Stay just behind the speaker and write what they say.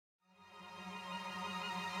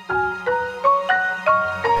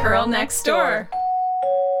Girl Next Door.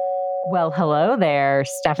 Well, hello there,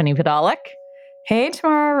 Stephanie Podolak. Hey,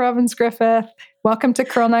 Tamara Robbins-Griffith. Welcome to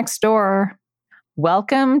Girl Next Door.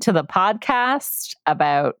 Welcome to the podcast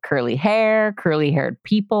about curly hair, curly-haired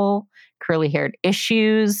people, curly-haired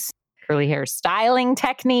issues, curly hair styling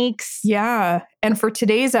techniques. Yeah. And for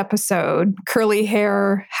today's episode, curly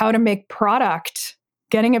hair, how to make product,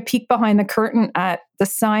 getting a peek behind the curtain at the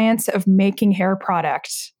science of making hair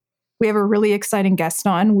product. We have a really exciting guest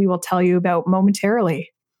on we will tell you about momentarily.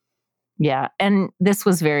 Yeah. And this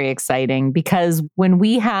was very exciting because when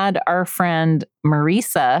we had our friend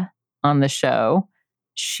Marisa on the show,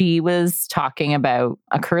 she was talking about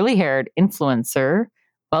a curly-haired influencer,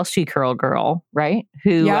 She Curl Girl, right?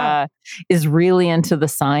 Who is really into the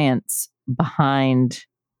science behind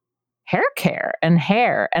hair care and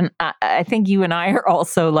hair. And I think you and I are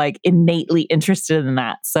also like innately interested in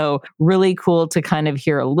that. So really cool to kind of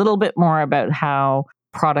hear a little bit more about how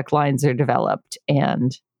product lines are developed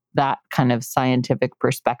and that kind of scientific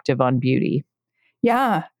perspective on beauty.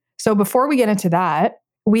 Yeah. So before we get into that,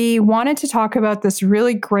 we wanted to talk about this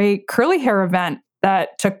really great curly hair event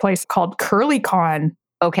that took place called CurlyCon.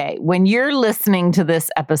 Okay, when you're listening to this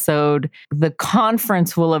episode, the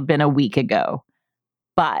conference will have been a week ago.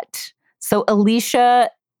 But so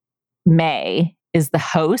Alicia May is the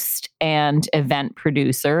host and event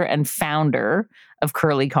producer and founder of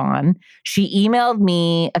CurlyCon. She emailed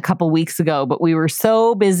me a couple weeks ago, but we were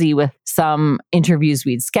so busy with some interviews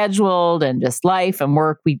we'd scheduled and just life and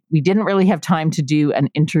work. We didn't really have time to do an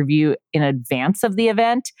interview in advance of the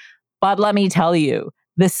event. But let me tell you,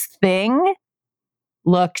 this thing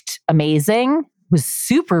looked amazing, was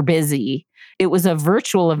super busy. It was a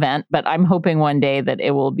virtual event, but I'm hoping one day that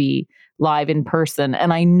it will be live in person.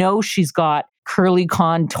 And I know she's got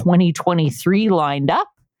CurlyCon 2023 lined up.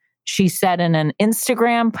 She said in an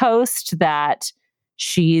Instagram post that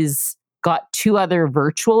she's got 2 other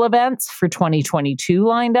virtual events for 2022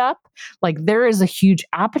 lined up. Like there is a huge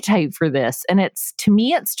appetite for this. And to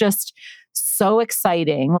me, it's just so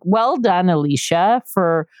exciting. Well done, Alicia,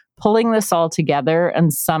 for pulling this all together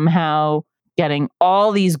and somehow getting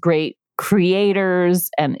all these great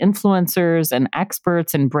creators and influencers and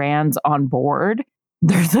experts and brands on board.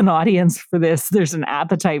 There's an audience for this. There's an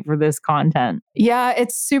appetite for this content. Yeah,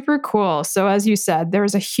 it's super cool. So as you said, there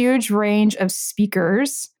was a huge range of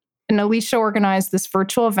speakers. And Alicia organized this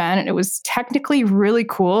virtual event, and it was technically really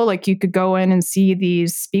cool. Like you could go in and see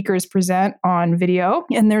these speakers present on video,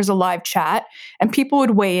 and there's a live chat, and people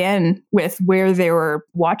would weigh in with where they were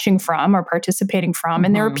watching from or participating from. Mm-hmm.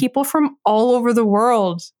 And there were people from all over the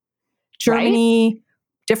world, Germany, right?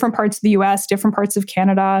 Different parts of the US, different parts of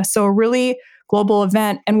Canada. So a really global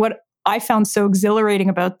event. And what I found so exhilarating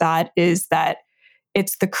about that is that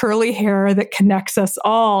it's the curly hair that connects us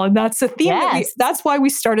all. And that's the theme. Yes. That's why we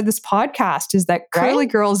started this podcast, is that curly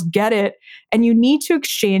girls get it. And you need to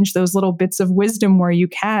exchange those little bits of wisdom where you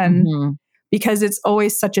can, because it's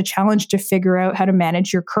always such a challenge to figure out how to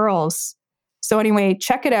manage your curls. So anyway,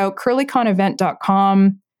 check it out,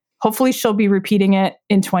 curlyconevent.com. Hopefully she'll be repeating it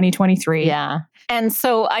in 2023. Yeah. And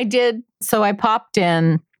so I popped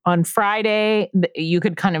in on Friday. You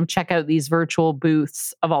could kind of check out these virtual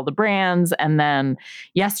booths of all the brands. And then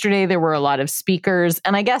yesterday there were a lot of speakers.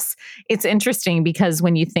 And I guess it's interesting because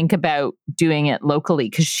when you think about doing it locally,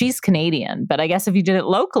 because she's Canadian, but I guess if you did it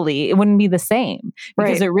locally, it wouldn't be the same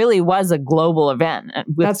because it really was a global event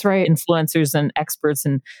with influencers and experts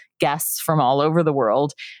and guests from all over the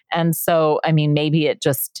world. And so, I mean, maybe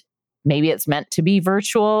it's meant to be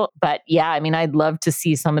virtual, but yeah, I mean, I'd love to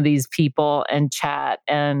see some of these people and chat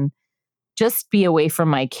and just be away from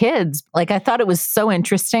my kids. Like, I thought it was so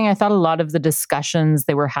interesting. I thought a lot of the discussions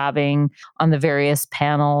they were having on the various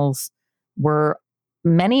panels were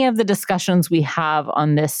many of the discussions we have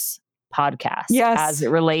on this podcast as it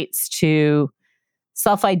relates to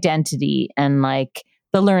self-identity and like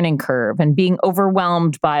the learning curve and being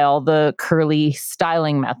overwhelmed by all the curly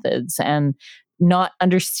styling methods and not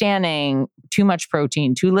understanding too much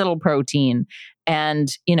protein, too little protein,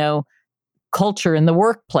 and, culture in the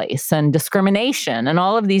workplace and discrimination and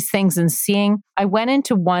all of these things. And I went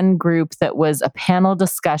into one group that was a panel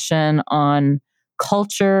discussion on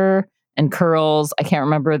culture and curls. I can't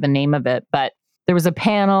remember the name of it, but there was a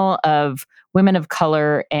panel of women of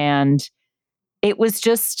color, and it was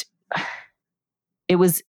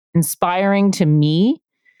inspiring to me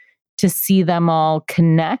to see them all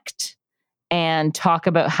connect and talk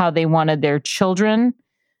about how they wanted their children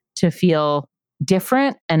to feel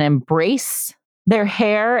different and embrace their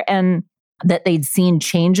hair, and that they'd seen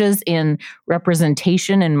changes in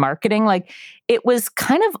representation and marketing. Like, it was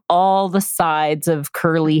kind of all the sides of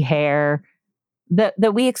curly hair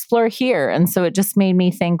that we explore here. And so it just made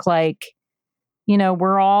me think like, you know,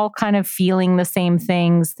 we're all kind of feeling the same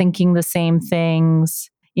things, thinking the same things.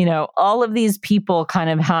 You know, all of these people kind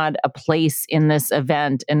of had a place in this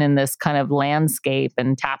event and in this kind of landscape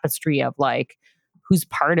and tapestry of like, who's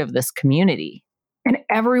part of this community. And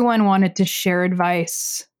everyone wanted to share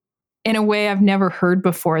advice in a way I've never heard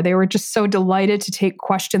before. They were just so delighted to take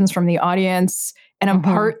questions from the audience and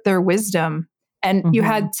impart their wisdom. And you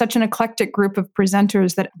had such an eclectic group of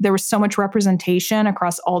presenters that there was so much representation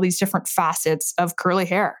across all these different facets of curly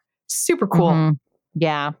hair. Super cool.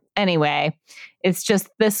 Yeah. Anyway, it's just,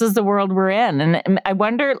 this is the world we're in. And I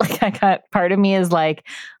wonder, like, I got part of me is like,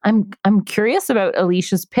 I'm curious about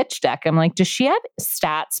Alicia's pitch deck. I'm like, does she have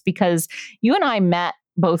stats? Because you and I met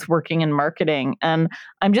both working in marketing, and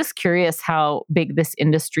I'm just curious how big this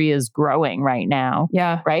industry is growing right now.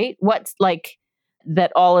 Yeah. Right? What's like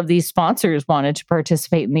that all of these sponsors wanted to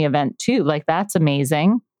participate in the event too. Like, that's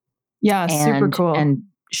amazing. Yeah, super cool. And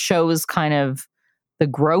shows kind of the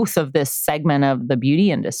growth of this segment of the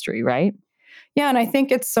beauty industry, right? Yeah, and I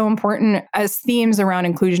think it's so important as themes around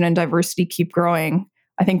inclusion and diversity keep growing.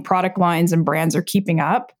 I think product lines and brands are keeping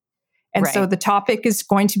up. And so the topic is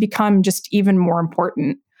going to become just even more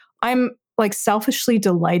important. I'm like selfishly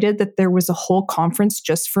delighted that there was a whole conference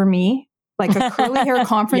just for me, like a curly hair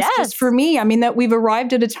conference just for me. I mean, that we've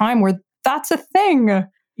arrived at a time where that's a thing.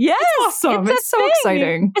 Yes. It's awesome. It's so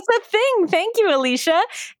exciting. It's a thing. Thank you, Alicia.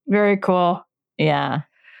 Very cool. Yeah.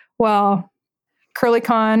 Well,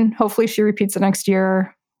 CurlyCon, hopefully she repeats it next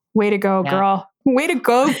year. Way to go, girl. Way to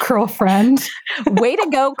go, girlfriend. Way to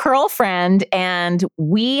go, girlfriend. And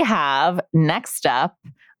we have next up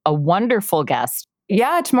a wonderful guest.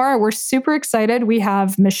 Yeah, tomorrow we're super excited. We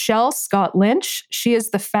have Michelle Scott Lynch. She is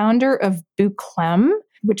the founder of Bouclem,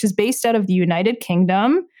 which is based out of the United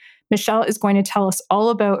Kingdom. Michelle is going to tell us all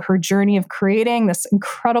about her journey of creating this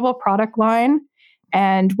incredible product line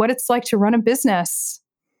and what it's like to run a business.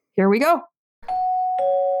 Here we go.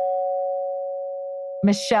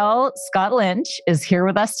 Michelle Scott Lynch is here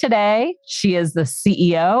with us today. She is the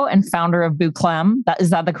CEO and founder of Bouclem. Is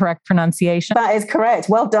that the correct pronunciation? That is correct.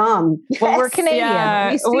 Well done. Well, we're Canadian.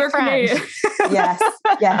 Yeah, we're French. Canadian.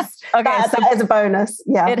 Yes. Okay, that is a bonus.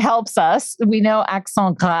 Yeah. It helps us. We know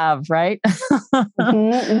accent grave, right?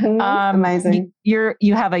 Amazing.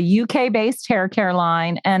 You have a UK-based hair care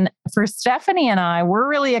line. And for Stephanie and I, we're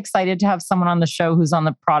really excited to have someone on the show who's on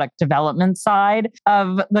the product development side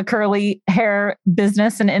of the curly hair business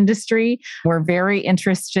and industry. We're very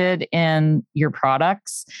interested in your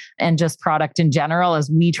products and just product in general as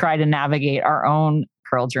we try to navigate our own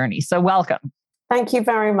curl journey. So welcome. Thank you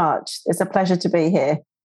very much. It's a pleasure to be here.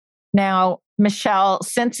 Now, Michelle,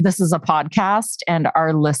 since this is a podcast and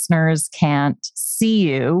our listeners can't see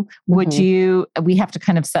you, would you, we have to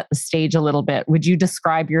kind of set the stage a little bit. Would you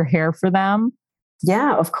describe your hair for them?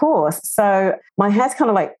 Yeah, of course. So my hair's kind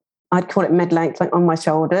of like, I'd call it mid-length, like on my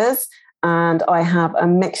shoulders. And I have a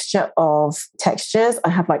mixture of textures. I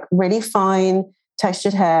have like really fine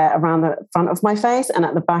textured hair around the front of my face. And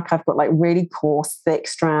at the back, I've got like really coarse, thick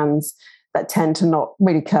strands that tend to not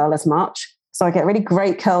really curl as much. So I get really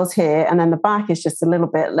great curls here. And then the back is just a little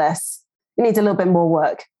bit less. It needs a little bit more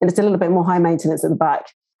work. And it's a little bit more high maintenance at the back.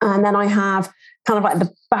 And then I have kind of like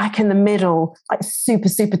the back in the middle, like super,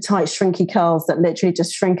 super tight, shrinky curls that literally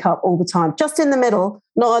just shrink up all the time, just in the middle,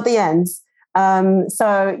 not at the ends.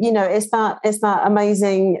 So, you know, it's that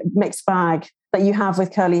amazing mixed bag that you have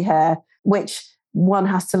with curly hair, which one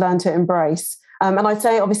has to learn to embrace. And I'd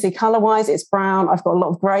say, obviously, color-wise, it's brown. I've got a lot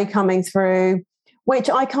of gray coming through, which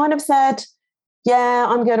I kind of said, yeah,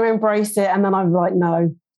 I'm going to embrace it. And then I'm like, no,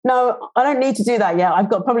 I don't need to do that yet. I've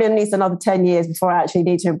got probably at least another 10 years before I actually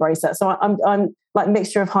need to embrace that. So I'm like a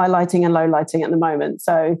mixture of highlighting and low lighting at the moment.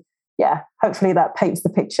 So yeah, hopefully that paints the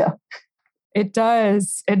picture. It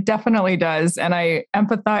does. It definitely does. And I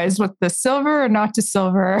empathize with the silver or not to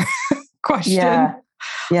silver question. Yeah.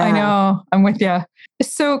 I know. I'm with you.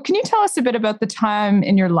 So can you tell us a bit about the time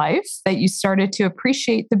in your life that you started to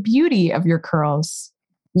appreciate the beauty of your curls?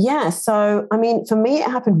 Yeah. So, I mean, for me, it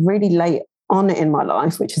happened really late on in my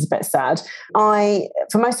life, which is a bit sad.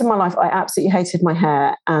 For most of my life, I absolutely hated my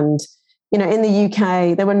hair. And, you know, in the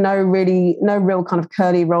UK, there were no real kind of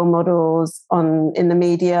curly role models in the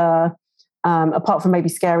media, apart from maybe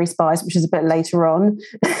Scary Spice, which is a bit later on.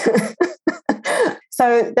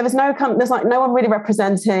 So there's like no one really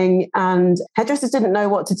representing, and hairdressers didn't know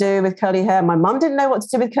what to do with curly hair. My mum didn't know what to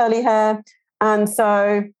do with curly hair. And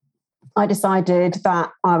so I decided that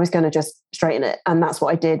I was going to just straighten it. And that's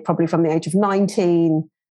what I did probably from the age of 19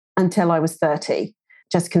 until I was 30,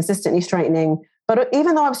 just consistently straightening. But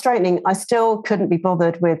even though I'm straightening, I still couldn't be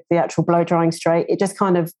bothered with the actual blow drying straight. It just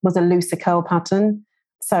kind of was a looser curl pattern.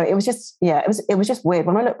 So it was just, it was just weird.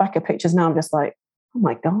 When I look back at pictures now, I'm just like, oh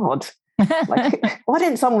my God. Like, why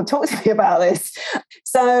didn't someone talk to me about this?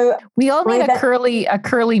 So we all need a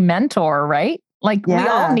curly mentor, right? Like we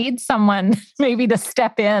all need someone maybe to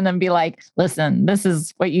step in and be like, listen, this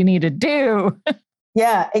is what you need to do.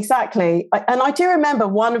 Yeah, exactly. And I do remember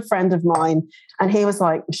one friend of mine, and he was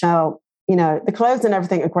like, Michelle, the clothes and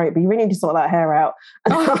everything are great, but you really need to sort that hair out.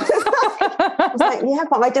 And I was like, yeah,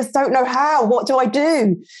 but I just don't know how. What do I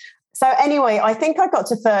do? So anyway, I think I got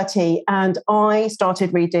to 30 and I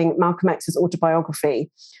started reading Malcolm X's autobiography.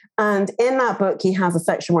 And in that book, he has a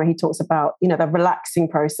section where he talks about, the relaxing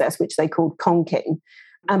process, which they called conking.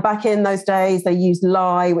 And back in those days, they used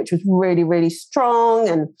lye, which was really, really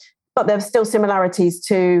strong. But there's still similarities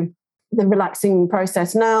to the relaxing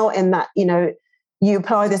process now in that, you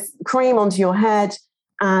apply this cream onto your head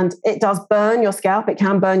and it does burn your scalp. It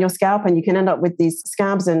can burn your scalp and you can end up with these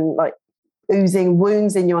scabs and like oozing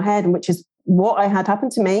wounds in your head, which is what I had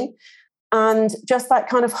happened to me. And just that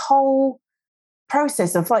kind of whole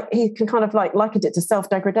process of like, he can kind of like likened it to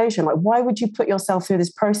self-degradation. Like, why would you put yourself through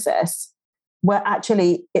this process where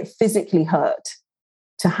actually it physically hurt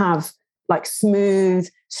to have like smooth,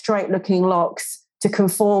 straight looking locks to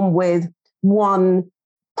conform with one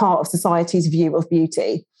part of society's view of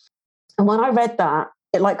beauty? And when I read that,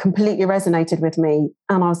 it like completely resonated with me.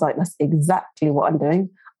 And I was like, that's exactly what I'm doing.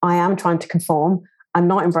 I am trying to conform. I'm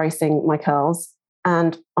not embracing my curls.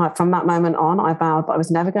 And from that moment on, I vowed that I was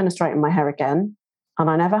never going to straighten my hair again. And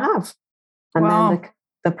I never have. And then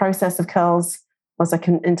the process of curls was like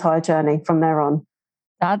an entire journey from there on.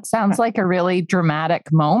 That sounds like a really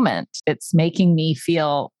dramatic moment. It's making me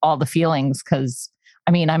feel all the feelings because,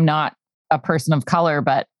 I mean, I'm not a person of color,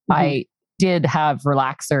 but I did have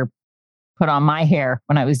relaxer put on my hair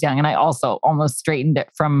when I was young. And I also almost straightened it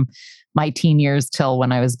from my teen years till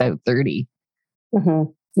when I was about 30.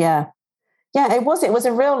 Mm-hmm. Yeah. Yeah, it was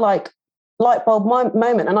a real like light bulb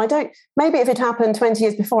moment. And maybe if it happened 20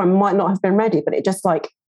 years before, I might not have been ready, but it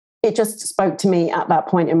just spoke to me at that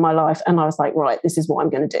point in my life. And I was like, right, this is what I'm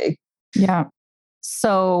going to do. Yeah.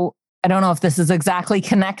 So I don't know if this is exactly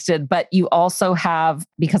connected, but you also have,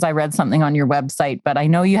 because I read something on your website, but I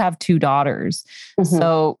know you have 2 daughters. Mm-hmm.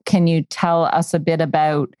 So can you tell us a bit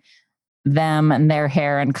about them and their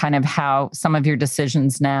hair and kind of how some of your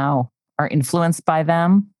decisions now are influenced by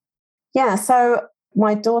them? Yeah. So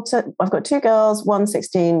my daughter, I've got 2 girls, one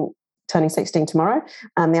 16, turning 16 tomorrow,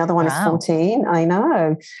 and the other one is 14. I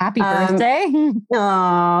know. Happy birthday.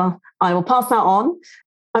 I will pass that on.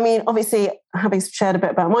 I mean, obviously, having shared a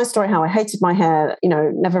bit about my story, how I hated my hair,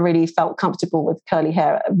 never really felt comfortable with curly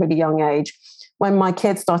hair at a really young age. When my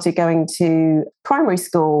kids started going to primary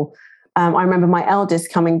school, I remember my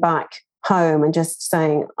eldest coming back home and just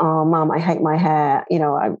saying, oh, Mum, I hate my hair.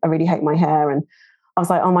 I really hate my hair. And I was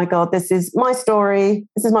like, oh my God, this is my story.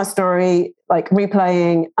 This is my story, like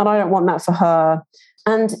replaying. And I don't want that for her.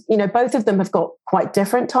 And, both of them have got quite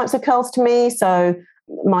different types of curls to me. So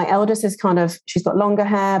my eldest is she's got longer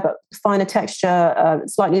hair, but finer texture,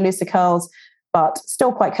 slightly looser curls, but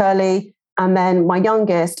still quite curly. And then my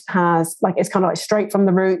youngest has it's kind of like straight from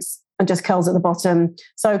the roots and just curls at the bottom.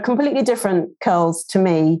 So completely different curls to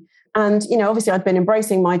me. And, obviously I'd been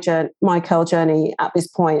embracing my curl journey at this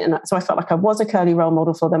point. And so I felt like I was a curly role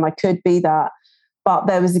model for them. I could be that. But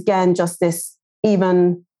there was, again, just this,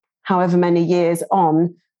 even however many years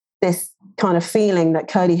on, this kind of feeling that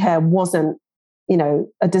curly hair wasn't,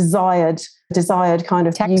 a desired kind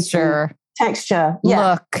of texture. Beauty. Texture.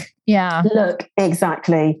 Yeah. Look. Yeah. Look,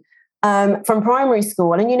 exactly. From primary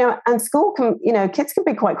school. And school can, kids can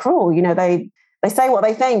be quite cruel. They say what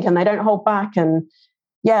they think and they don't hold back. And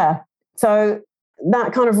yeah, so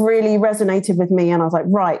that kind of really resonated with me. And I was like,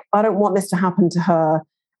 right, I don't want this to happen to her.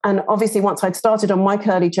 And obviously, once I'd started on my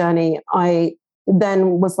curly journey, I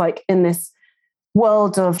then was like in this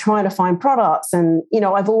world of trying to find products. And,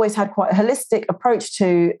 I've always had quite a holistic approach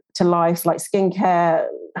to life, like skincare,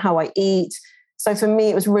 how I eat. So for me,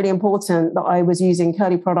 it was really important that I was using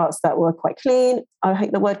curly products that were quite clean. I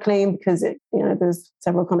hate the word clean because there's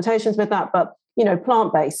several connotations with that, but,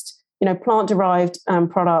 plant-based, plant-derived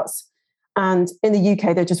products. And in the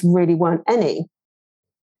UK, there just really weren't any.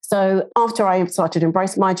 So after I started to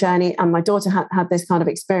embrace my journey and my daughter had this kind of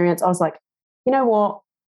experience, I was like, you know what,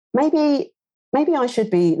 maybe I should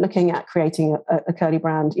be looking at creating a curly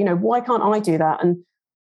brand. Why can't I do that? And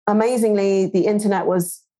amazingly, the internet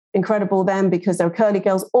was incredible then because there were curly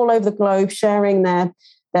girls all over the globe sharing their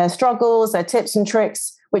struggles, their tips and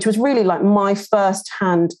tricks which was really like my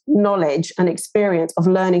first-hand knowledge and experience of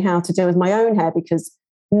learning how to deal with my own hair, because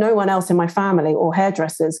no one else in my family or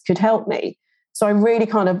hairdressers could help me. So I really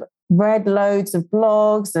kind of read loads of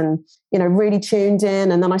blogs and, really tuned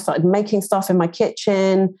in. And then I started making stuff in my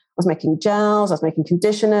kitchen. I was making gels, I was making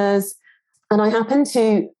conditioners. And I happened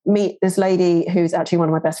to meet this lady who's actually one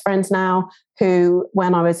of my best friends now, who,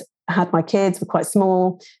 when I had my kids, were quite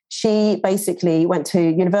small, she basically went to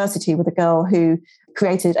university with a girl who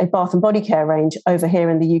created a bath and body care range over here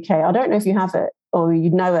in the UK. I don't know if you have it or you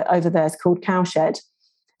know it over there. It's called Cowshed.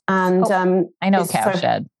 And I know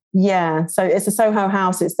Cowshed. Yeah. So it's a Soho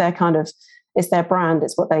House. It's their brand.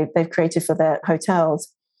 It's what they've created for their hotels.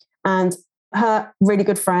 And her really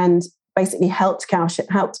good friend basically helped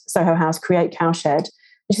Soho House create Cowshed. And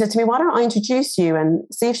she said to me, why don't I introduce you and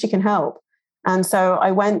see if she can help? And so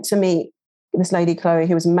I went to meet this lady, Chloe,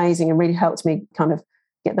 who was amazing and really helped me kind of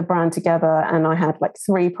get the brand together. And I had like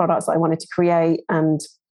 3 products that I wanted to create. And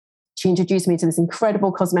she introduced me to this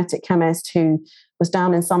incredible cosmetic chemist who was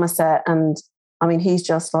down in Somerset. And I mean, he's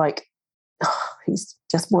just like, he's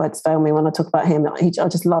just, words fail me when I talk about him. I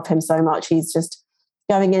just love him so much. He's just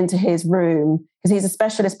going into his room, because he's a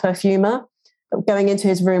specialist perfumer, but going into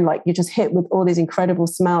his room, like, you're just hit with all these incredible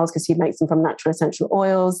smells because he makes them from natural essential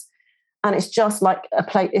oils. And it's just like a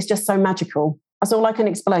place. It's just so magical. That's all I can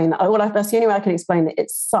explain. That's the only way I can explain it.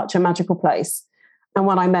 It's such a magical place. And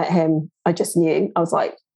when I met him, I just knew. I was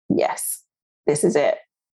like, yes, this is it.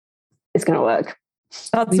 It's going to work.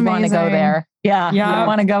 That's we amazing. Want to go there. Yeah. We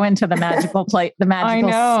want to go into the magical plate, the magical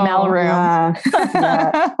smell room.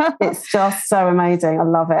 Yeah. It's just so amazing. I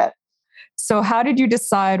love it. So how did you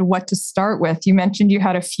decide what to start with? You mentioned you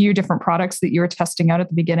had a few different products that you were testing out at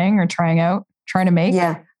the beginning or trying to make.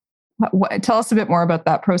 Yeah. Tell us a bit more about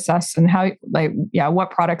that process and how, what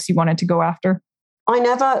products you wanted to go after.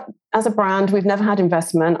 As a brand, we've never had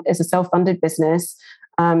investment. It's a self-funded business.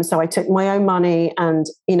 So I took my own money and,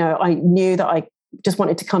 I knew that I just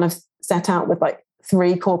wanted to kind of set out with like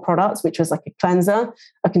 3 core products, which was like a cleanser,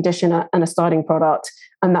 a conditioner, and a styling product.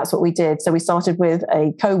 And that's what we did. So we started with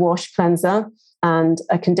a co-wash cleanser and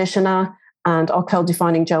a conditioner and our curl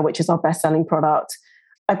defining gel, which is our best-selling product.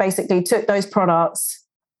 I basically took those products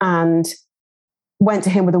and went to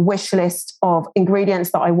him with a wish list of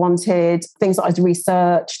ingredients that I wanted, things that I'd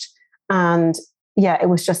researched. And it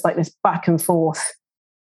was just like this back and forth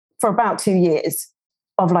for about 2 years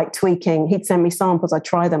of like tweaking. He'd send me samples. I'd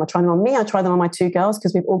try them. I try them on me. I try them on my 2 girls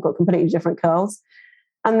because we've all got completely different curls.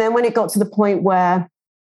 And then when it got to the point where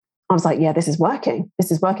I was like, yeah, this is working.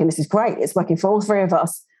 This is working. This is great. It's working for all 3 of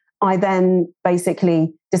us. I then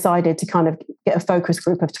basically decided to kind of get a focus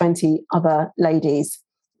group of 20 other ladies,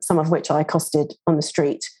 some of which I accosted on the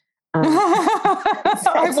street.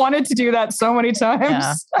 I've wanted to do that so many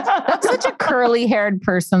times. Yeah. That's such a curly haired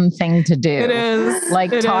person thing to do. It is.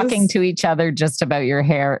 Like talking to each other just about your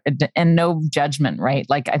hair and no judgment, right?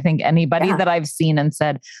 Like I think anybody that I've seen and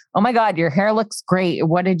said, oh my God, your hair looks great.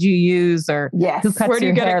 What did you use? Or who cuts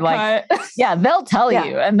your hair? Like, they'll tell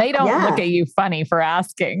you and they don't look at you funny for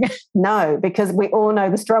asking. No, because we all know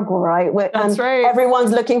the struggle, right? That's right.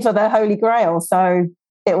 Everyone's looking for their holy grail. So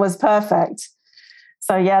it was perfect.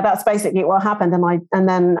 So that's basically what happened. And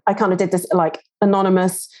then I kind of did this like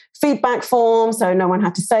anonymous feedback form. So no one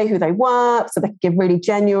had to say who they were. So they could give really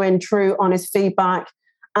genuine, true, honest feedback.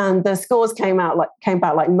 And the scores came back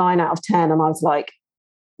like 9 out of 10. And I was like,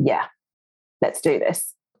 yeah, let's do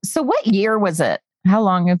this. So what year was it? How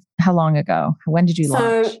long ago? When did you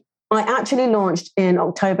launch? So I actually launched in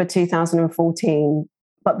October 2014,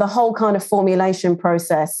 but the whole kind of formulation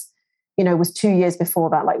process, was 2 years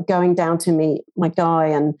before that, like going down to meet my guy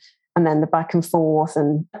and then the back and forth.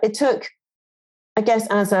 And it took, I guess,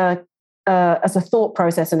 as a thought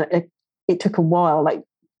process, and it took a while, like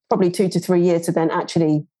probably 2 to 3 years to then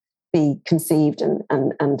actually be conceived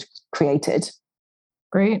and created.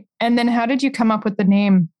 Great. And then how did you come up with the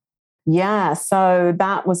name? Yeah, so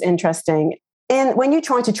that was interesting. When you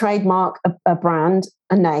try to trademark a brand,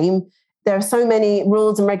 a name, there are so many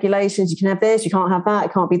rules and regulations. You can have this, you can't have that,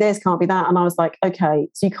 it can't be this, can't be that. And I was like, okay,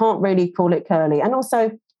 so you can't really call it Curly. And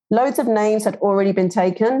also loads of names had already been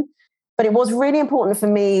taken, but it was really important for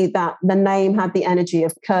me that the name had the energy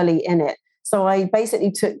of Curly in it. So I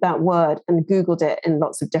basically took that word and Googled it in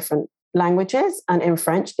lots of different languages, and in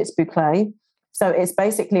French, it's boucle. So it's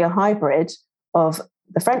basically a hybrid of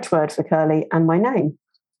the French word for curly and my name.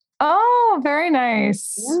 Oh, very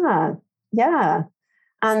nice. Yeah.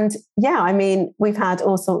 And I mean, we've had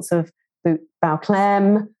all sorts of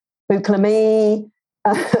Bouclem, Bouclemy.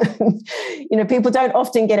 People don't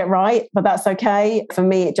often get it right, but that's okay. For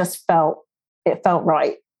me, it felt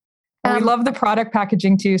right. And we love the product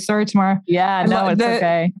packaging too. Sorry, Tamara. Yeah, no, it's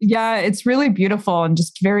okay. Yeah, it's really beautiful and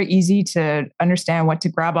just very easy to understand what to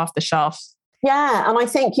grab off the shelf. Yeah. And I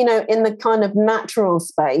think, in the kind of natural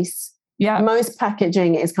space, most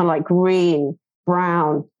packaging is kind of like green,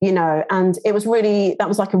 brown, and that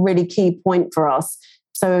was like a really key point for us.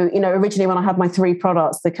 So, originally when I had my 3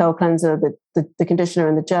 products, the curl cleanser, the conditioner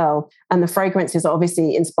and the gel, and the fragrances are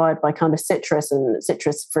obviously inspired by kind of citrus and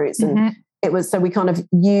citrus fruits. And it was, so we kind of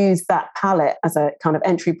used that palette as a kind of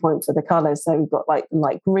entry point for the colors. So we've got like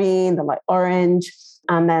light green, the light orange,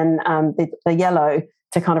 and then the yellow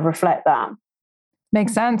to kind of reflect that.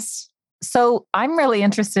 Makes sense. So I'm really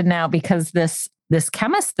interested now because this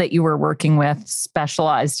chemist that you were working with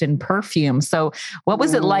specialized in perfume. So what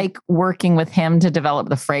was it like working with him to develop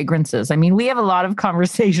the fragrances? I mean, we have a lot of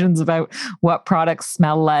conversations about what products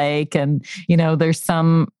smell like. And, there's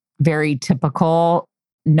some very typical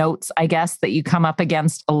notes, I guess, that you come up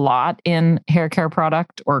against a lot in hair care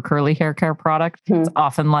product or curly hair care product. It's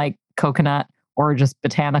often like coconut or just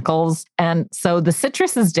botanicals. And so the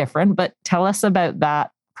citrus is different, but tell us about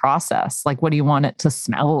that process. Like, what do you want it to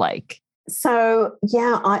smell like? So,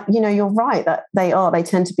 yeah, you're right that they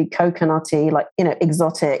tend to be coconutty, like,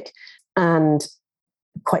 exotic and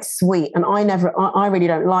quite sweet. And I really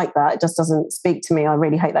don't like that. It just doesn't speak to me. I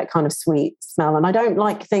really hate that kind of sweet smell. And I don't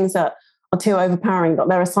like things that are too overpowering. But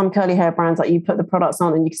there are some curly hair brands that you put the products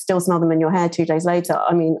on and you can still smell them in your hair 2 days later.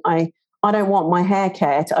 I mean, I don't want my hair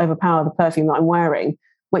care to overpower the perfume that I'm wearing,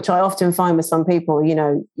 which I often find with some people,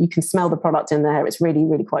 you can smell the product in their hair. It's really,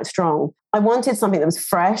 really quite strong. I wanted something that was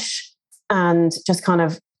fresh and just kind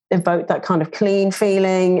of evoke that kind of clean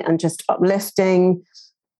feeling and just uplifting.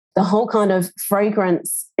 The whole kind of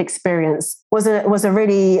fragrance experience was a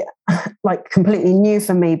really like completely new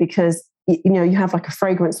for me because, you have like a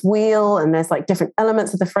fragrance wheel and there's like different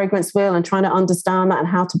elements of the fragrance wheel and trying to understand that and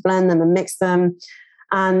how to blend them and mix them.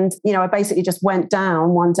 And, I basically just went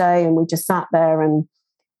down one day and we just sat there and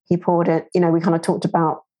he poured it. We kind of talked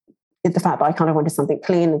about the fact that I kind of wanted something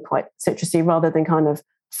clean and quite citrusy rather than kind of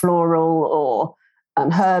floral or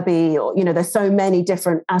herby, or there's so many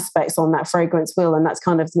different aspects on that fragrance wheel, and that's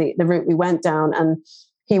kind of the route we went down. And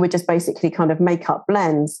he would just basically kind of make up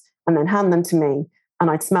blends and then hand them to me, and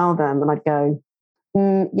I'd smell them and I'd go,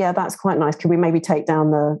 yeah, that's quite nice. Could we maybe take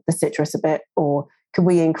down the citrus a bit, or could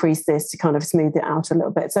we increase this to kind of smooth it out a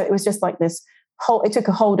little bit? So it was just like it took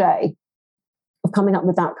a whole day of coming up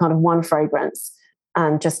with that kind of one fragrance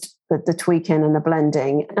and just the tweaking and the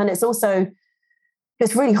blending. And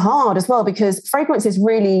it's really hard as well because fragrance is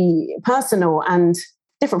really personal and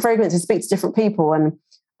different fragrances speak to different people. And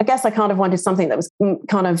I guess I kind of wanted something that was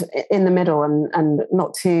kind of in the middle and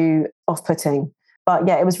not too off-putting. But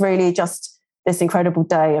yeah, it was really just this incredible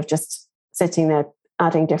day of just sitting there,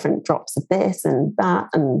 adding different drops of this and that,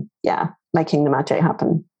 and making the magic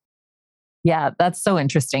happen. Yeah, that's so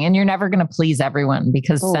interesting. And you're never going to please everyone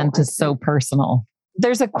because scent is so personal.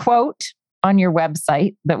 There's a quote on your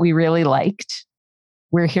website that we really liked.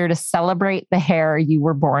 We're here to celebrate the hair you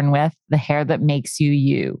were born with, the hair that makes you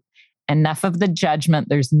you. Enough of the judgment.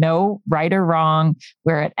 There's no right or wrong.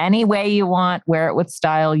 Wear it any way you want. Wear it with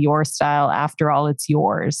style, your style. After all, it's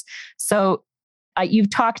yours. So you've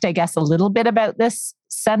talked, I guess, a little bit about this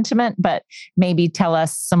sentiment, but maybe tell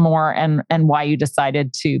us some more and why you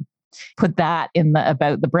decided to put that in the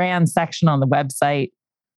about the brand section on the website.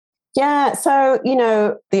 Yeah. So,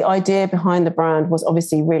 the idea behind the brand was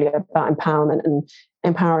obviously really about empowerment and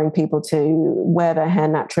empowering people to wear their hair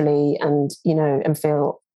naturally and, and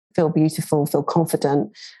feel beautiful, feel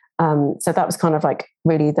confident. So that was kind of like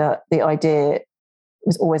really the idea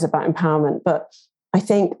was always about empowerment. But I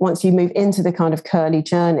think once you move into the kind of curly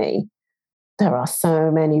journey, there are so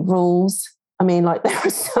many rules. I mean, like there are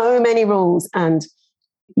so many rules and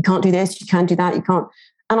you can't do this, you can't do that, you can't.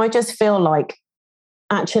 And I just feel like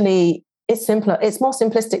actually it's simpler. It's more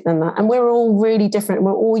simplistic than that. And we're all really different.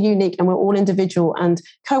 We're all unique and we're all individual. And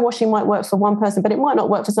co-washing might work for one person, but it might not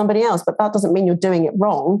work for somebody else. But that doesn't mean you're doing it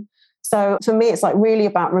wrong. So for me, it's like really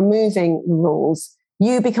about removing the rules,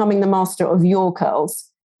 you becoming the master of your curls,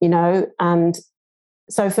 And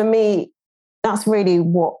so for me, that's really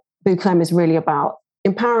what Bouclém is really about.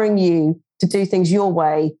 Empowering you to do things your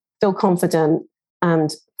way, feel confident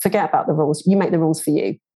and forget about the rules. You make the rules for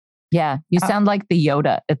you. Yeah, you sound like the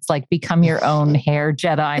Yoda. It's like become your own hair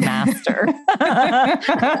Jedi master.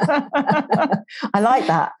 I like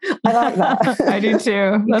that. I do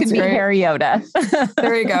too. You could be hair Yoda.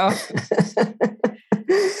 There you go.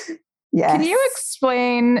 Yes. Can you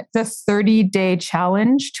explain the 30-day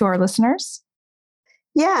challenge to our listeners?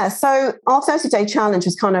 Yeah, so our 30-day challenge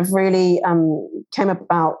was kind of really came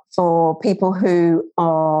about for people who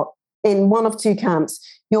are in one of two camps.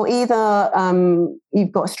 You're either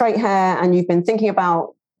you've got straight hair and you've been thinking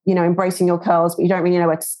about, embracing your curls, but you don't really know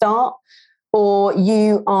where to start, or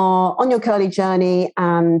you are on your curly journey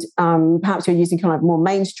and perhaps you're using kind of more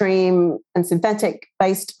mainstream and synthetic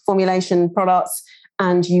based formulation products,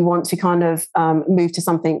 and you want to kind of move to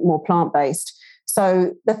something more plant based.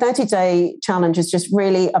 So the 30-day challenge is just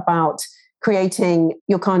really about creating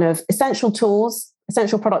your kind of essential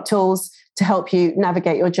product tools to help you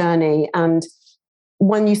navigate your journey. And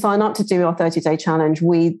when you sign up to do our 30-day challenge,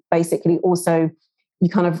 we basically you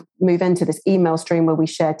kind of move into this email stream where we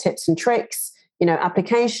share tips and tricks,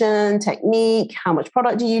 application, technique, how much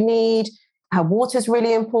product do you need, how water is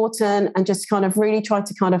really important, and just kind of really try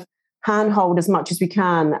to kind of handhold as much as we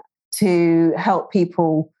can to help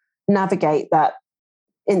people navigate that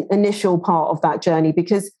initial part of that journey.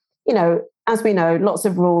 Because, as we know, lots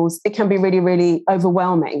of rules, it can be really, really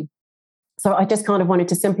overwhelming. So I just kind of wanted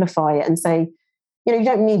to simplify it and say, you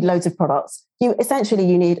don't need loads of products. You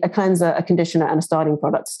need a cleanser, a conditioner, and a styling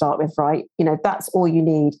product to start with, right? That's all you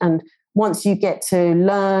need. And once you get to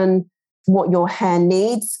learn what your hair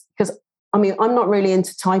needs, because I'm not really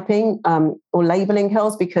into typing or labeling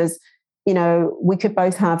curls, because, we could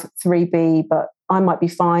both have 3B, but I might be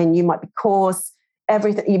fine, you might be coarse,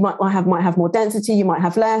 everything, you might have more density, you might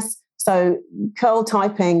have less. So curl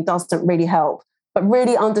typing doesn't really help, but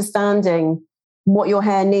really understanding what your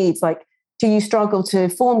hair needs. Like, do you struggle to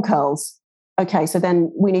form curls? Okay, so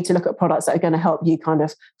then we need to look at products that are going to help you kind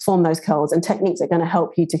of form those curls, and techniques that are going to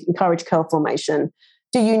help you to encourage curl formation.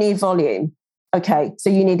 Do you need volume? Okay, so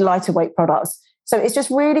you need lighter weight products. So it's just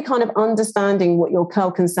really kind of understanding what your curl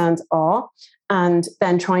concerns are, and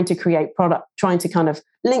then trying to kind of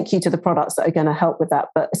link you to the products that are going to help with that.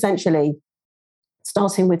 But essentially,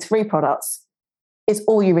 starting with 3 products is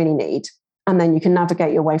all you really need. And then you can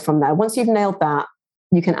navigate your way from there. Once you've nailed that,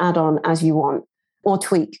 you can add on as you want or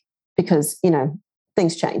tweak, because,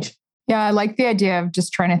 things change. Yeah, I like the idea of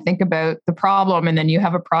just trying to think about the problem, and then you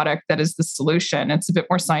have a product that is the solution. It's a bit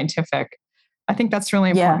more scientific. I think that's really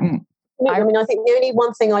important. Yeah. I think the only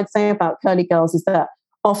one thing I'd say about curly girls is that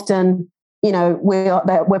often,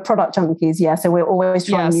 we're product junkies. Yeah. So we're always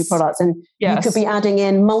trying new products, and you could be adding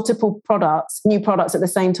in multiple new products at the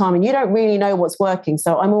same time, and you don't really know what's working.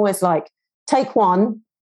 So I'm always like, take one,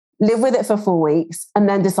 live with it for 4 weeks, and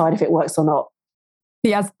then decide if it works or not.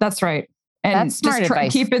 Yes, that's right. And that's smart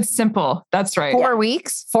advice. Keep it simple. That's right. 4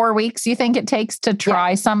 weeks? 4 weeks you think it takes to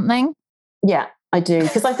try something? Yeah, I do.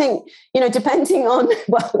 Because I think, depending on,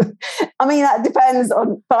 that depends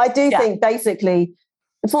on, but I do think basically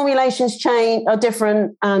the formulations are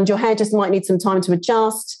different, and your hair just might need some time to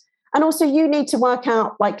adjust. And also you need to work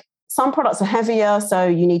out, like, some products are heavier, so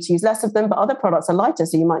you need to use less of them, but other products are lighter,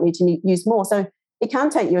 so you might need to use more. So it can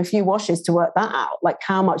take you a few washes to work that out. Like,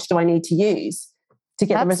 how much do I need to use to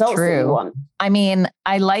get the results that you want?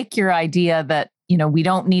 I like your idea that, we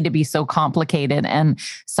don't need to be so complicated, and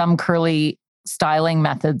some curly styling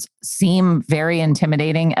methods seem very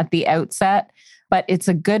intimidating at the outset, but it's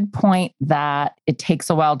a good point that it takes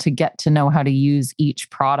a while to get to know how to use each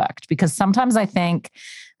product. Because sometimes I think,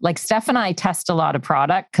 like, Steph and I test a lot of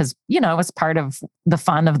product because, it's part of the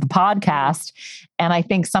fun of the podcast. And I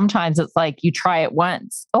think sometimes it's like you try it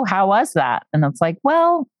once. Oh, how was that? And it's like,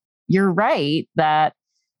 well, you're right that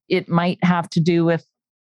it might have to do with,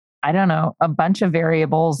 I don't know, a bunch of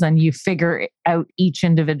variables, and you figure out each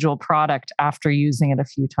individual product after using it a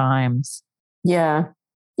few times. Yeah.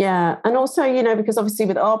 Yeah. And also, because obviously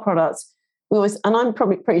with our products, and I'm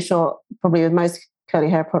probably pretty sure, with most curly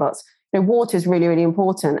hair products, water is really, really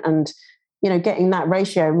important. And, getting that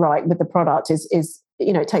ratio right with the product is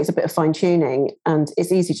it takes a bit of fine tuning, and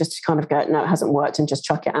it's easy just to kind of go, no, it hasn't worked, and just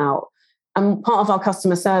chuck it out. And part of our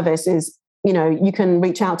customer service is, you can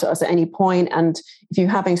reach out to us at any point, and if you're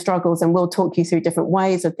having struggles, and we'll talk you through different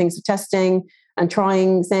ways of things of testing and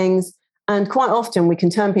trying things. And quite often we can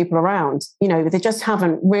turn people around, they just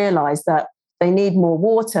haven't realized that they need more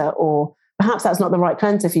water, or perhaps that's not the right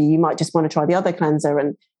cleanser for you. You might just want to try the other cleanser.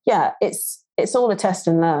 And it's all a test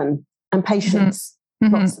and learn, and patience,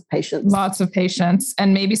 lots of patience,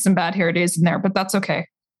 and maybe some bad hair days in there, but that's okay.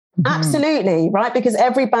 Absolutely. Right. Because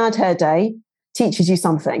every bad hair day teaches you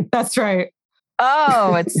something. That's right.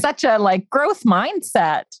 Oh, it's such a growth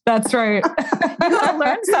mindset. That's right. You gotta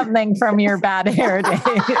learn something from your bad hair days.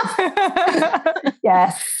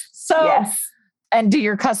 Yes. Yes. And do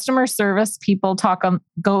your customer service people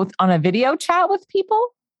go on a video chat with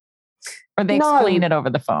people, or they explain it over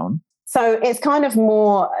the phone? So it's kind of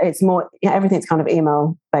more, everything's kind of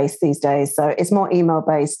email based these days. So it's more email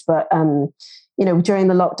based, but, during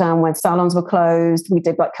the lockdown when salons were closed, we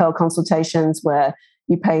did curl consultations where,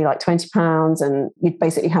 you pay like £20 and you'd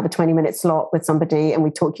basically have a 20-minute slot with somebody and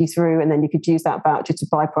we talk you through, and then you could use that voucher to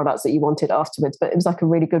buy products that you wanted afterwards. But it was like a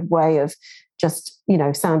really good way of just,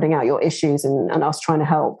 sounding out your issues and us trying to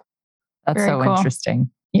help. That's Very so cool. interesting.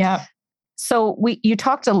 Yeah. So you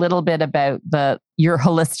talked a little bit about your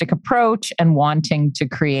holistic approach and wanting to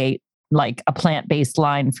create like a plant-based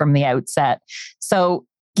line from the outset. So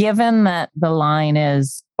given that the line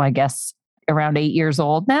is, I guess, around 8 years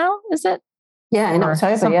old now, is it? Yeah, in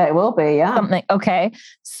October. Yeah, it will be. Yeah. Something. Okay.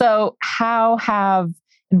 So how have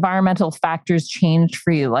environmental factors changed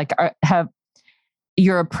for you? Like, have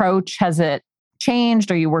your approach, has it changed?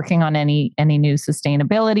 Are you working on any new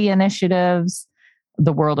sustainability initiatives?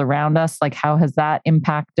 The world around us, like how has that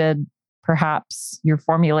impacted perhaps your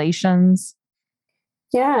formulations?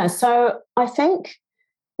 Yeah. So I think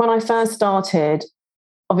when I first started,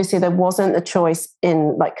 obviously there wasn't a choice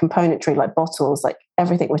in like componentry, like bottles, like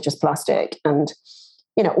everything was just plastic. And,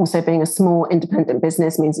 also being a small independent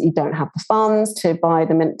business means that you don't have the funds to buy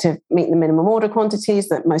to meet the minimum order quantities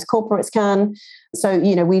that most corporates can. So,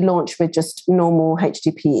 we launched with just normal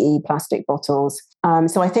HDPE plastic bottles.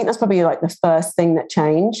 So I think that's probably like the first thing that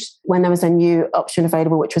changed when there was a new option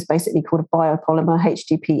available, which was basically called a biopolymer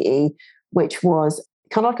HDPE, which was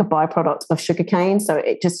kind of like a byproduct of sugarcane. So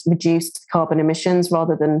it just reduced carbon emissions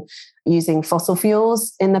rather than using fossil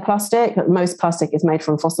fuels in the plastic. Most plastic is made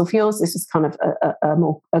from fossil fuels. This is kind of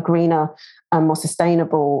a greener and more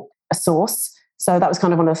sustainable source. So that was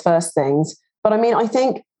kind of one of the first things. But I mean, I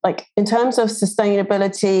think like in terms of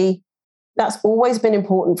sustainability, that's always been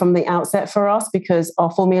important from the outset for us, because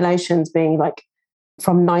our formulations being like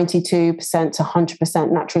from 92% to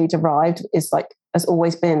 100% naturally derived has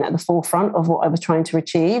always been at the forefront of what I was trying to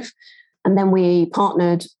achieve. And then we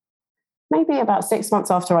partnered maybe about 6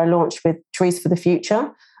 months after I launched with Trees for the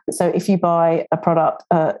Future. So if you buy a product,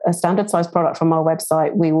 a standard size product from our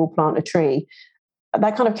website, we will plant a tree.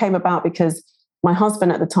 That kind of came about because my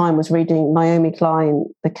husband at the time was reading Naomi Klein,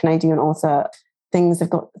 the Canadian author.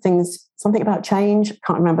 Something about change.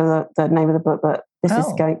 Can't remember the name of the book, but this is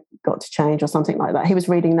got to change or something like that. He was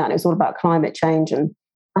reading that and it was all about climate change and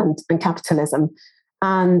capitalism.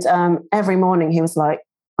 And every morning he was like,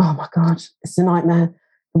 oh my God, it's a nightmare.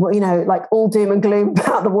 Like all doom and gloom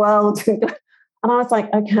about the world. And I was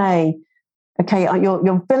like, okay,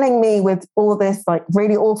 you're filling me with all this like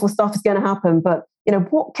really awful stuff is going to happen. But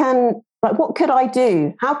what could I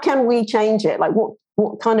do? How can we change it? Like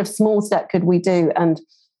what kind of small step could we do? And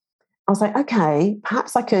I was like, okay,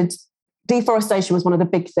 perhaps I could. Deforestation was one of the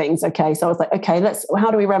big things. Okay. So I was like, okay, how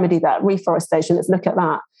do we remedy that? Reforestation, let's look at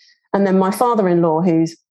that. And then my father-in-law,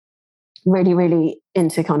 who's really, really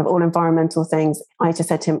into kind of all environmental things, I just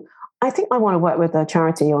said to him, I think I want to work with a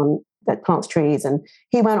charity that plants trees. And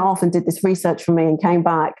he went off and did this research for me and came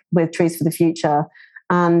back with Trees for the Future.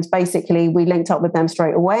 And basically we linked up with them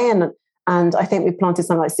straight away. And I think we've planted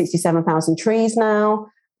something like 67,000 trees now.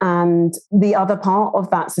 And the other part of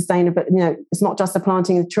that sustainability, it's not just the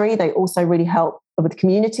planting of the tree, they also really help with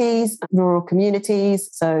communities, rural communities.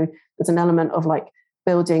 So there's an element of like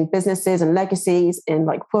building businesses and legacies in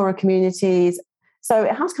like poorer communities. So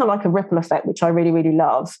it has kind of like a ripple effect, which I really, really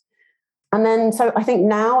love. And then, so I think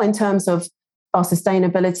now in terms of our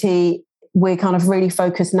sustainability, we're kind of really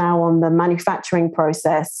focused now on the manufacturing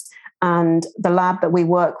process. And the lab that we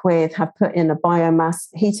work with have put in a biomass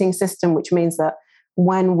heating system, which means that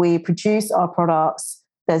when we produce our products,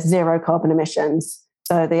 there's zero carbon emissions.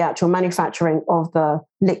 So the actual manufacturing of the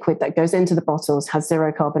liquid that goes into the bottles has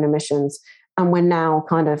zero carbon emissions. And we're now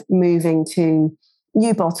kind of moving to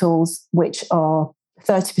new bottles, which are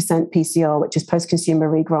 30% PCR, which is post-consumer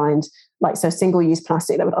regrind, like so single-use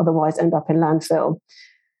plastic that would otherwise end up in landfill.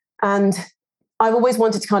 And I've always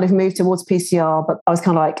wanted to kind of move towards PCR, but I was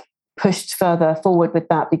kind of like pushed further forward with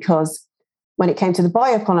that because when it came to the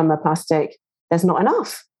biopolymer plastic, there's not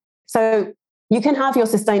enough. So you can have your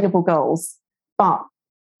sustainable goals, but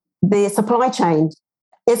the supply chain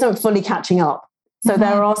isn't fully catching up. So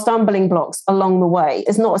there are stumbling blocks along the way.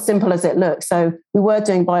 It's not as simple as it looks. So we were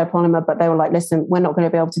doing biopolymer, but they were like, listen, we're not going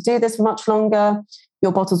to be able to do this for much longer.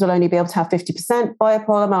 Your bottles will only be able to have 50%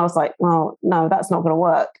 biopolymer. I was like, well, no, that's not going to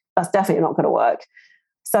work. That's definitely not going to work.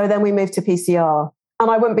 So then we moved to PCR. And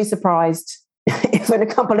I wouldn't be surprised if in a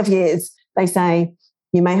couple of years they say,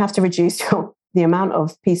 you may have to reduce the amount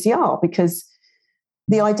of PCR because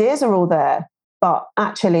the ideas are all there. But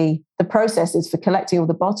actually, the processes for collecting all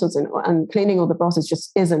the bottles and cleaning all the bottles just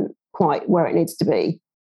isn't quite where it needs to be.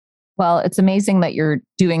 Well, it's amazing that you're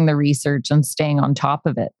doing the research and staying on top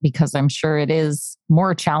of it, because I'm sure it is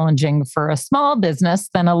more challenging for a small business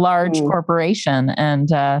than a large corporation. And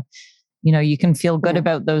you can feel good Yeah.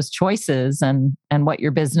 about those choices and what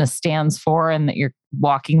your business stands for and that you're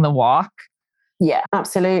walking the walk. Yeah,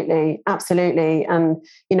 absolutely. Absolutely. And,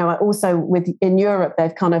 also in Europe, they're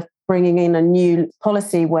kind of bringing in a new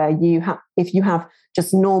policy where if you have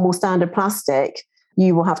just normal standard plastic,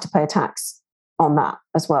 you will have to pay a tax on that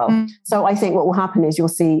as well. Mm. So I think what will happen is you'll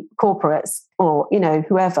see corporates or,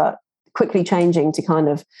 whoever quickly changing to kind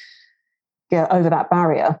of get over that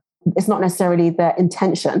barrier. It's not necessarily their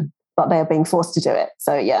intention, but they are being forced to do it.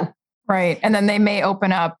 So yeah. Right. And then they may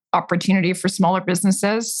open up opportunity for smaller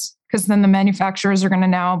businesses because then the manufacturers are going to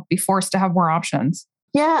now be forced to have more options.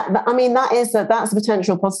 Yeah. I mean, that's the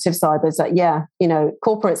potential positive side. Is that,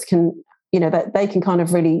 corporates can, that they can kind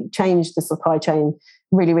of really change the supply chain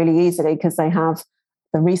really, really easily because they have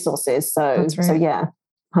the resources. So, That's right. so yeah,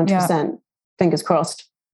 100%. Yeah. Fingers crossed.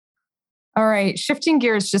 All right, shifting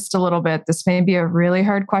gears just a little bit. This may be a really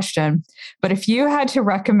hard question, but if you had to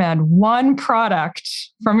recommend one product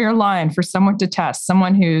from your line for someone to test,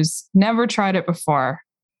 someone who's never tried it before,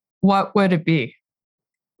 what would it be?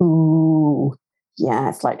 Ooh, yeah,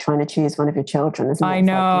 it's like trying to choose one of your children, isn't it? I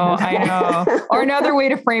know. Or another way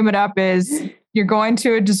to frame it up is you're going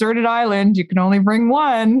to a deserted island. You can only bring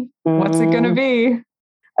one. What's it going to be?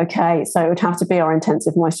 Okay, so it would have to be our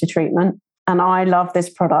intensive moisture treatment. And I love this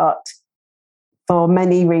product for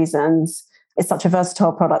many reasons. It's such a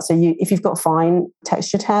versatile product. So if you've got fine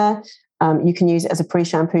textured hair, you can use it as a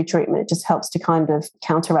pre-shampoo treatment. It just helps to kind of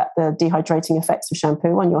counteract the dehydrating effects of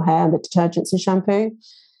shampoo on your hair and the detergents in shampoo.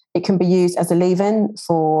 It can be used as a leave-in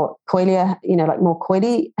for coilier, like more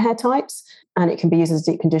coily hair types, and it can be used as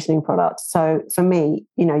a deep conditioning product. So for me,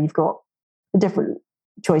 you've got different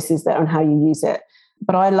choices there on how you use it.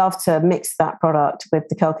 But I love to mix that product with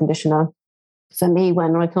the curl conditioner. For me,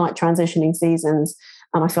 when I can like transitioning seasons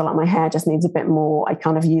and I feel like my hair just needs a bit more, I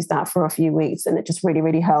kind of use that for a few weeks and it just really,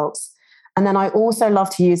 really helps. And then I also love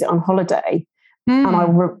to use it on holiday. And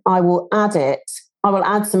I will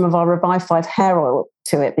add some of our Revive 5 hair oil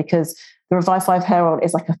to it because the Revive 5 hair oil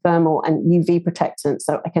is like a thermal and UV protectant.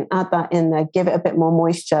 So I can add that in there, give it a bit more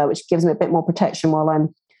moisture, which gives me a bit more protection while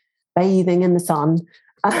I'm bathing in the sun.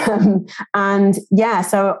 And yeah,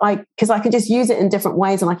 so because I can just use it in different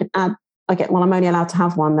ways and I can add, I'm only allowed to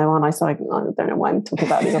have one though, aren't I? So I don't know why I'm talking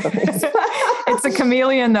about these other things. It's a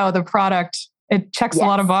chameleon though, the product. It checks a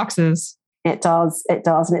lot of boxes. It does.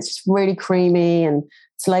 And it's just really creamy and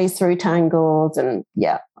slays through tangles. And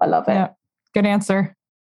yeah, I love it. Yeah. Good answer.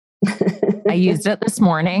 I used it this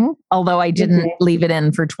morning, although I didn't leave it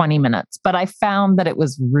in for 20 minutes, but I found that it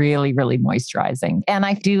was really, really moisturizing. And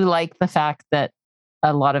I do like the fact that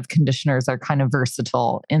a lot of conditioners are kind of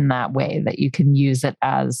versatile in that way that you can use it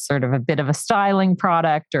as sort of a bit of a styling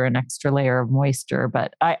product or an extra layer of moisture.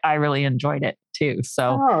 But I really enjoyed it too.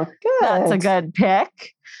 So that's a good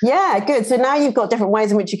pick. Yeah, good. So now you've got different ways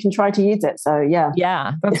in which you can try to use it. So yeah.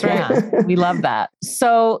 Yeah, that's right. Yeah, we love that.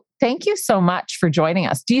 So thank you so much for joining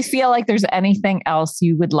us. Do you feel like there's anything else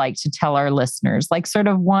you would like to tell our listeners? Like sort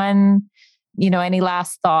of one, any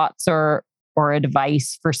last thoughts or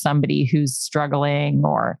advice for somebody who's struggling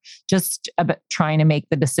or just trying to make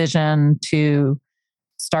the decision to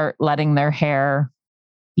start letting their hair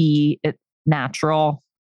be natural?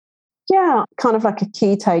 Yeah, kind of like a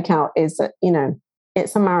key takeout is that,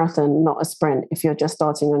 it's a marathon, not a sprint if you're just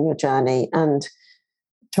starting on your journey. And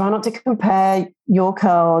try not to compare your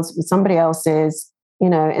curls with somebody else's.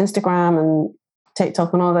 Instagram and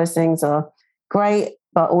TikTok and all those things are great,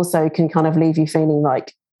 but also can kind of leave you feeling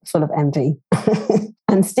like full of envy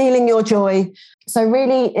and stealing your joy. So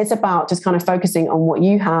really it's about just kind of focusing on what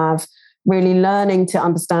you have, really learning to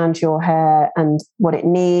understand your hair and what it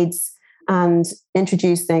needs and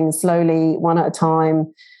introduce things slowly, one at a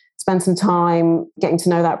time. Spend some time getting to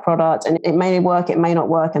know that product, and it may work, it may not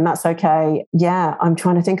work, and that's okay. Yeah, I'm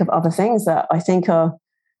trying to think of other things that I think are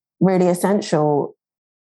really essential.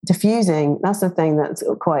 Diffusing, that's the thing that's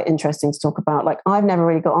quite interesting to talk about. Like I've never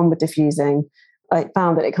really got on with diffusing. I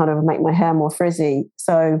found that it kind of make my hair more frizzy.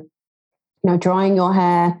 So, drying your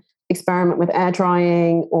hair, experiment with air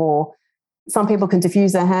drying, or some people can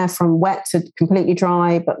diffuse their hair from wet to completely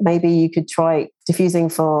dry, but maybe you could try diffusing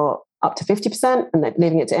for up to 50% and then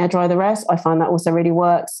leaving it to air dry the rest. I find that also really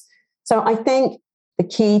works. So I think the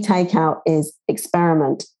key takeout is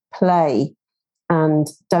experiment, play, and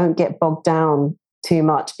don't get bogged down too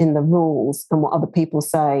much in the rules and what other people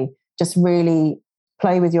say. Just really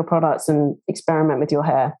play with your products and experiment with your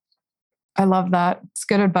hair. I love that. It's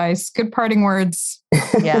good advice. Good parting words.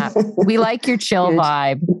 Yeah. We like your chill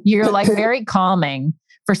vibe. You're like very calming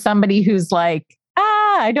for somebody who's like,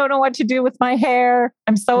 I don't know what to do with my hair.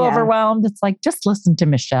 I'm so overwhelmed. It's like, just listen to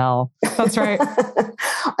Michelle. That's right.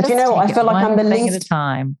 Do you know what? I feel like I'm the least at a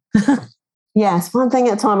time. Yes, one thing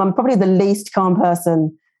at a time. I'm probably the least calm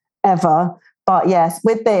person ever. But yes,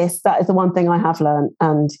 with this, that is the one thing I have learned.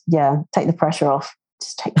 And yeah, take the pressure off.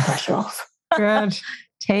 Just take the pressure off. Good.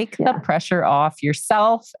 Take the pressure off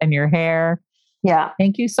yourself and your hair. Yeah.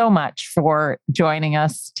 Thank you so much for joining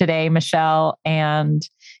us today, Michelle. And,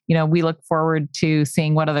 we look forward to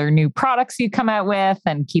seeing what other new products you come out with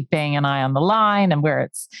and keeping an eye on the line and where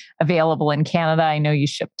it's available in Canada. I know you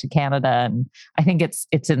ship to Canada, and I think it's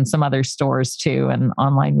in some other stores too and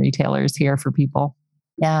online retailers here for people.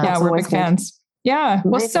 Yeah, we're big fans. Yeah.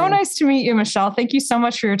 Well, so nice to meet you, Michelle. Thank you so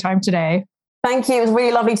much for your time today. Thank you. It was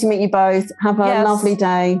really lovely to meet you both. Have a lovely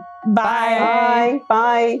day. Bye. Bye.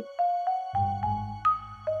 Bye.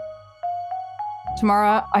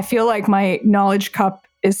 Tamara, I feel like my knowledge cup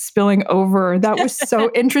is spilling over. That was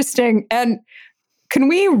so interesting. And can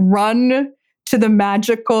we run to the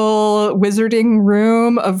magical wizarding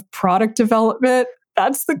room of product development?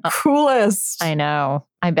 That's the coolest. I know.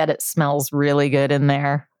 I bet it smells really good in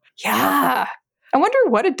there. Yeah. I wonder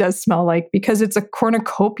what it does smell like, because it's a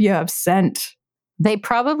cornucopia of scent. They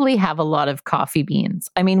probably have a lot of coffee beans.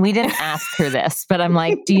 I mean, we didn't ask her this, but I'm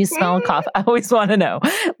like, do you smell coffee? I always want to know,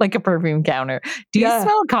 like a perfume counter. Do you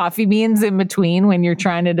smell coffee beans in between when you're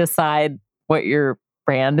trying to decide what your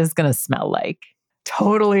brand is going to smell like?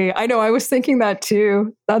 Totally. I know. I was thinking that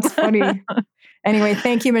too. That's funny. Anyway,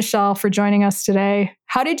 thank you, Michelle, for joining us today.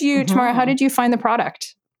 Tamara, how did you find the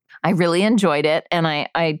product? I really enjoyed it. And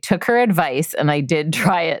I took her advice and I did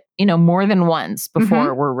try it, more than once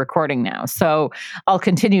before we're recording now. So I'll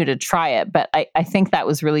continue to try it. But I think that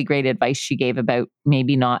was really great advice she gave about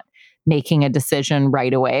maybe not making a decision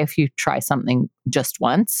right away if you try something just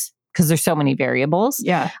once, because there's so many variables.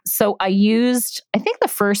 Yeah. So I think the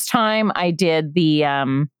first time I did the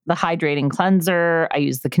hydrating cleanser, I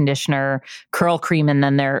used the conditioner, curl cream, and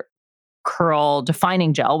then their curl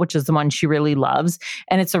defining gel, which is the one she really loves.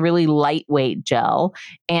 And it's a really lightweight gel.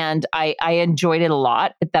 And I enjoyed it a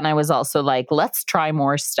lot. But then I was also like, let's try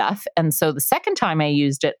more stuff. And so the second time I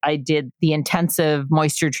used it, I did the intensive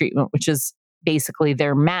moisture treatment, which is basically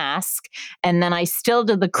their mask. And then I still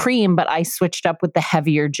did the cream, but I switched up with the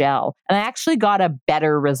heavier gel. And I actually got a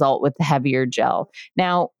better result with the heavier gel.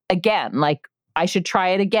 Now, again, like, I should try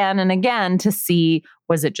it again and again to see,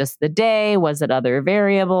 was it just the day? Was it other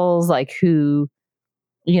variables? Like who,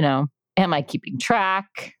 am I keeping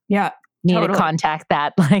track? Yeah. Need to contact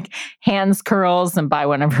that like Hands Curls and buy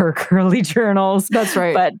one of her curly journals. That's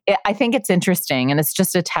right. But I think it's interesting. And it's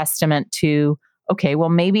just a testament to, okay, well,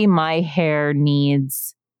 maybe my hair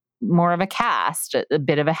needs more of a cast, a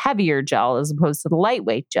bit of a heavier gel as opposed to the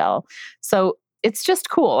lightweight gel. So it's just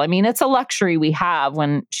cool. I mean, it's a luxury we have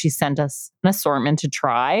when she sent us an assortment to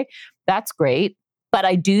try. That's great. But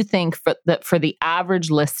I do think for the average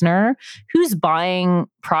listener who's buying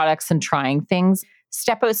products and trying things,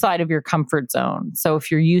 step outside of your comfort zone. So if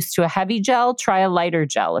you're used to a heavy gel, try a lighter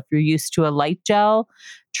gel. If you're used to a light gel,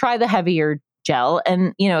 try the heavier gel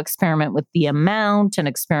and, experiment with the amount and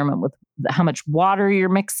experiment with how much water you're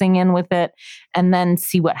mixing in with it, and then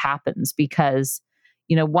see what happens. Because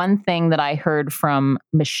one thing that I heard from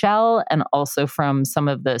Michelle and also from some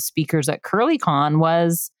of the speakers at CurlyCon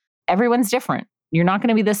was everyone's different. You're not going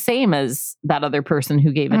to be the same as that other person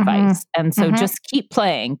who gave advice. And so just keep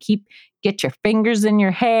playing, get your fingers in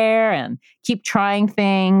your hair and keep trying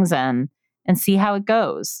things and see how it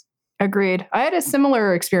goes. Agreed. I had a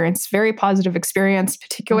similar experience, very positive experience,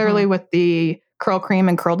 particularly with the curl cream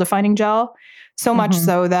and curl defining gel. So much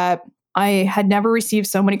so that I had never received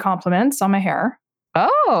so many compliments on my hair.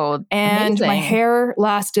 Oh, and amazing. My hair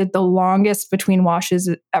lasted the longest between washes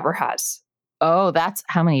it ever has. Oh, that's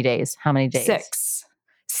how many days? 6.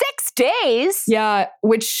 6 days? Yeah,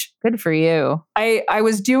 which... Good for you. I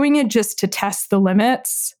was doing it just to test the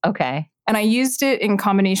limits. Okay. And I used it in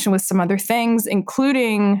combination with some other things,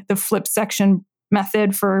 including the flip section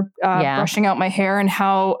method for brushing out my hair and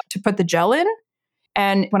how to put the gel in.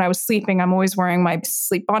 And when I was sleeping, I'm always wearing my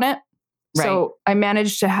sleep bonnet. Right. So I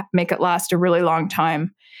managed to make it last a really long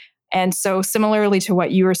time. And so similarly to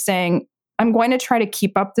what you were saying, I'm going to try to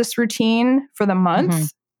keep up this routine for the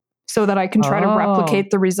month so that I can try to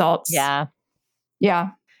replicate the results. Yeah.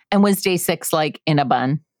 Yeah. And was day 6 like in a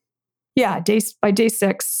bun? Yeah, by day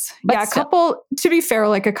 6. But yeah, to be fair,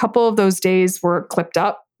 like a couple of those days were clipped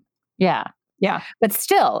up. Yeah. Yeah. But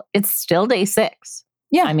still, it's still day 6.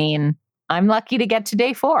 Yeah. I mean, I'm lucky to get to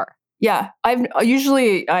day 4. Yeah,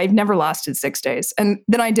 I've never lasted 6 days. And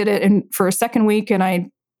then I did it for a second week and I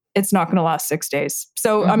it's not going to last 6 days.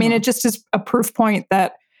 So, I mean, it just is a proof point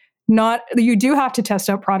that you do have to test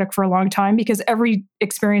out product for a long time because every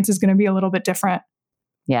experience is going to be a little bit different.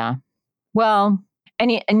 Yeah. Well,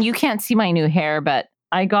 and you can't see my new hair, but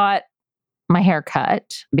I got my hair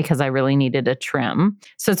cut because I really needed a trim.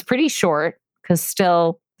 So it's pretty short because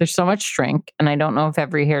still there's so much shrink. And I don't know if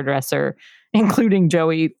every hairdresser, including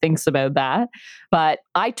Joey, thinks about that. But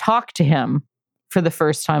I talked to him for the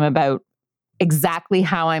first time about exactly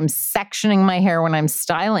how I'm sectioning my hair when I'm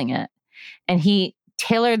styling it. And he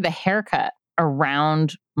tailored the haircut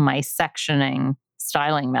around my sectioning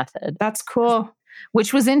styling method. That's cool.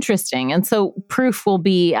 Which was interesting. And so proof will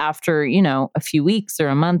be after, a few weeks or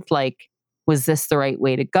a month, like, was this the right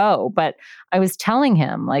way to go? But I was telling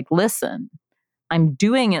him, like, listen, I'm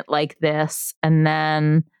doing it like this. And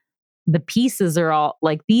then the pieces are all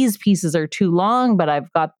like, these pieces are too long, but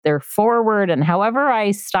I've got their forward. And however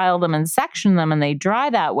I style them and section them and they dry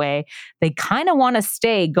that way, they kind of want to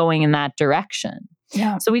stay going in that direction.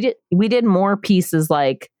 Yeah. So we did more pieces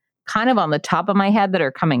like kind of on the top of my head that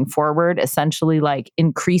are coming forward, essentially like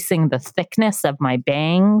increasing the thickness of my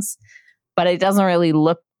bangs, but it doesn't really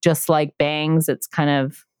look just like bangs. It's kind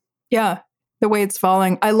of... Yeah, the way it's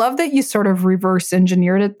falling. I love that you sort of reverse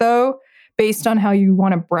engineered it though, based on how you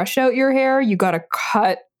want to brush out your hair. You got to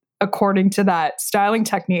cut according to that styling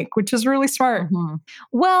technique, which is really smart. Mm-hmm.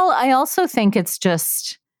 Well, I also think it's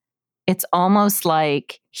almost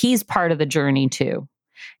like he's part of the journey too.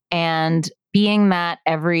 And being that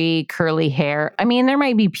every curly hair, I mean, there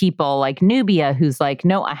might be people like Nubia who's like,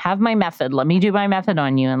 no, I have my method. Let me do my method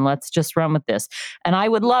on you and let's just run with this. And I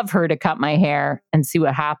would love her to cut my hair and see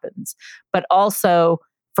what happens. But also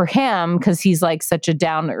for him, because he's like such a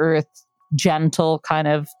down-to-earth, gentle, kind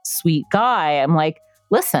of sweet guy, I'm like,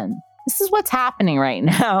 listen, this is what's happening right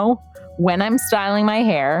now when I'm styling my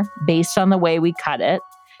hair based on the way we cut it.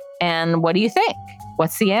 And what do you think?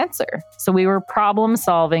 What's the answer? So we were problem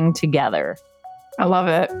solving together. I love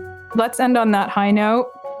it. Let's end on that high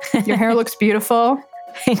note. Your hair looks beautiful.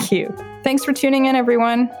 Thank you. Thanks for tuning in,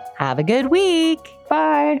 everyone. Have a good week.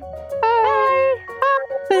 Bye. Bye.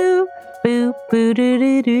 Boo, boo, boo, doo,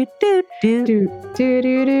 doo, doo, doo, doo. Do, do,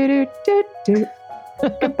 do, do, do, do.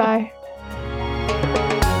 Goodbye.